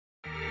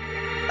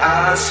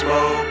I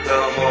smoke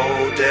the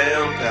whole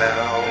damn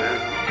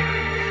pound.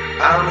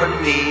 I'ma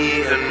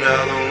need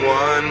another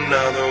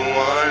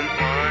one.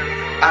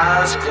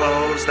 Eyes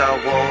closed, I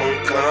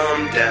won't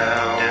come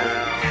down.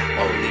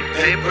 Only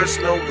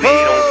papers, no weed,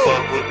 don't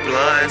fuck with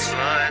blunts.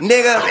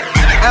 Nigga,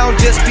 I don't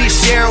just be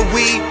sharing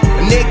weed.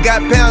 A nigga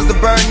got pounds to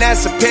burn,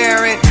 that's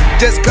apparent.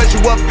 Just cause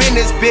you up in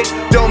this bitch,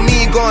 don't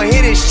mean you gon'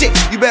 hit this shit.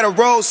 You better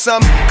roll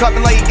some,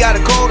 coughing like you got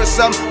a cold or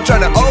something. I'm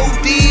tryna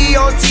OD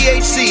on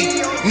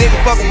THC. Nigga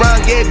fuck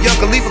around, gave Young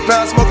Khalifa a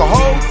pound, smoke a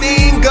whole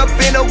thing up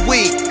in a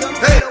week.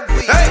 Hey,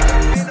 hey,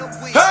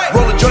 hey.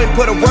 Roll a joint,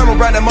 put a worm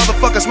around that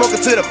motherfucker, smoke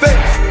it to the face.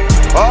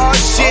 Oh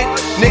shit,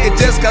 nigga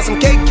just got some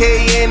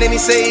KK in and he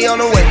say he on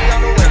the way.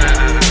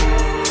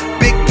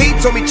 Big Pete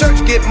told me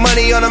church get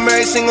money on him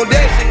every single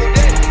day.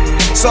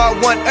 So I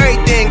want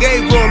everything,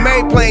 every room,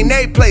 every plane,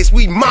 every place,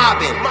 we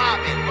mobbing.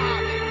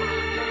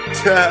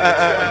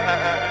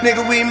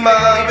 Nigga, we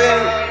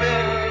mobbing.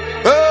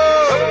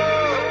 Oh,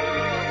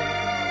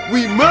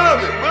 we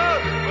mobbing.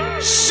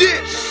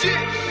 Shit,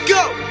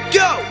 go,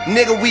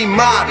 nigga, we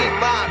mobbing.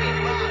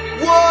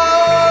 Whoa.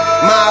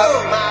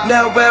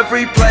 Now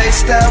every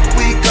place that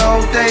we go,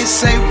 they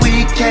say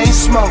we can't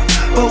smoke,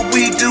 but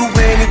we do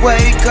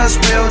anyway, cause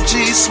real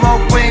G's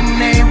smoke when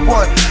they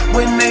want.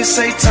 When they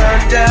say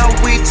turn down,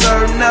 we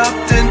turn up,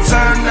 then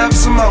turn up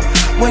some more.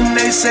 When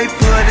they say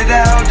put it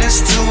out,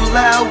 it's too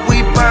loud,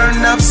 we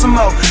burn up some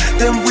more.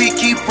 Then we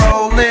keep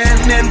rolling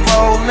and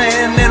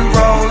rolling and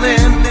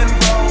rolling and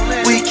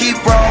rolling. We keep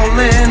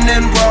rolling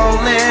and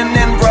rolling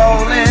and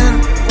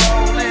rolling.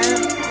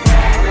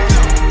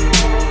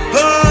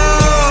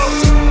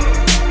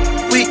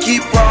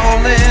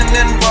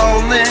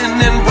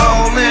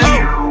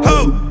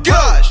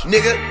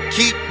 Nigga,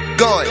 keep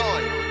going.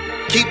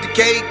 Keep the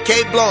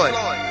KK blowing.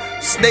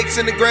 Snakes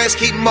in the grass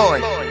keep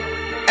mowing.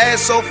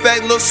 Ass so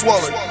fat, look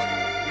swollen.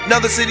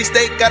 Another city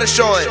state got a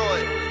showing.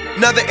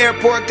 Another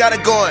airport got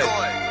it going.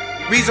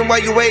 Reason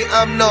why you wait,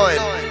 I'm knowing.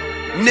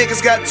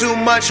 Niggas got too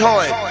much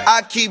horn.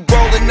 I keep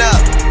rolling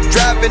up,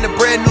 driving a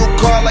brand new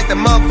car like the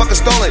motherfucker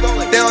stolen.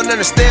 They don't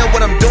understand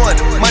what I'm doing.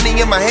 Money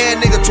in my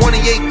hand, nigga,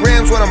 28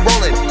 grams when I'm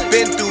rolling.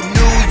 Been through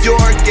New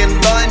York and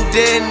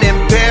London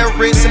and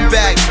Paris and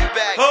back.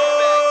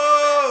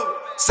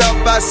 South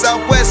by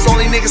Southwest,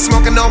 only niggas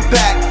smoking on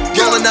pack.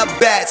 Rolling up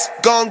bats,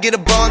 gon' get a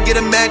bong, get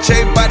a match.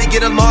 Everybody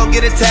get along,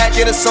 get attached.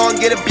 Get a song,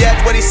 get a biatch.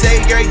 What he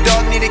say? Every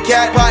dog need a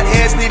cat.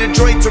 Potheads need a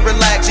joint to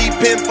relax.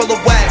 G-pin full of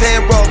wax.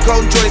 10 roll,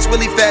 cone joints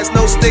really fast.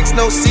 No sticks,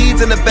 no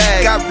seeds in the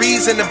bag. Got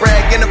reeds in the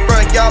brag. In the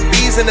front, y'all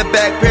bees in the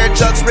back. Pair of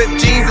chucks,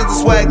 ripped jeans is the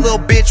swag. Little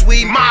bitch,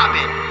 we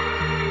mobbing.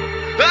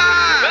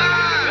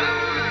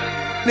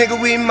 Nigga,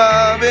 we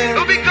mobbing.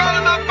 Don't be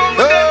calling my phone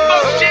with that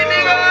bullshit,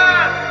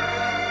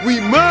 nigga.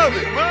 We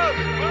mobbing.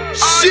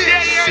 Shit,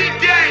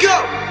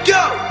 go,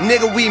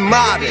 nigga, we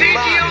mobbing.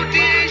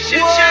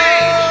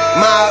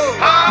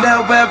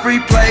 Now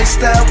every place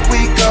that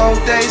we go,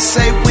 they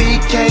say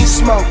we can't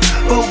smoke,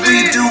 but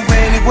we do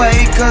anyway,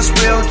 cause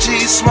real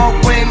G's smoke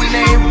when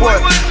they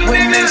work.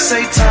 When they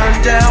say turn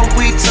down,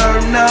 we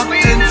turn up,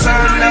 then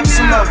turn up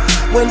some more.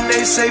 When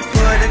they say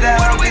put it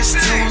out, it's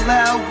too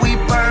loud, we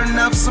burn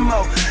up some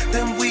more.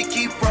 Then we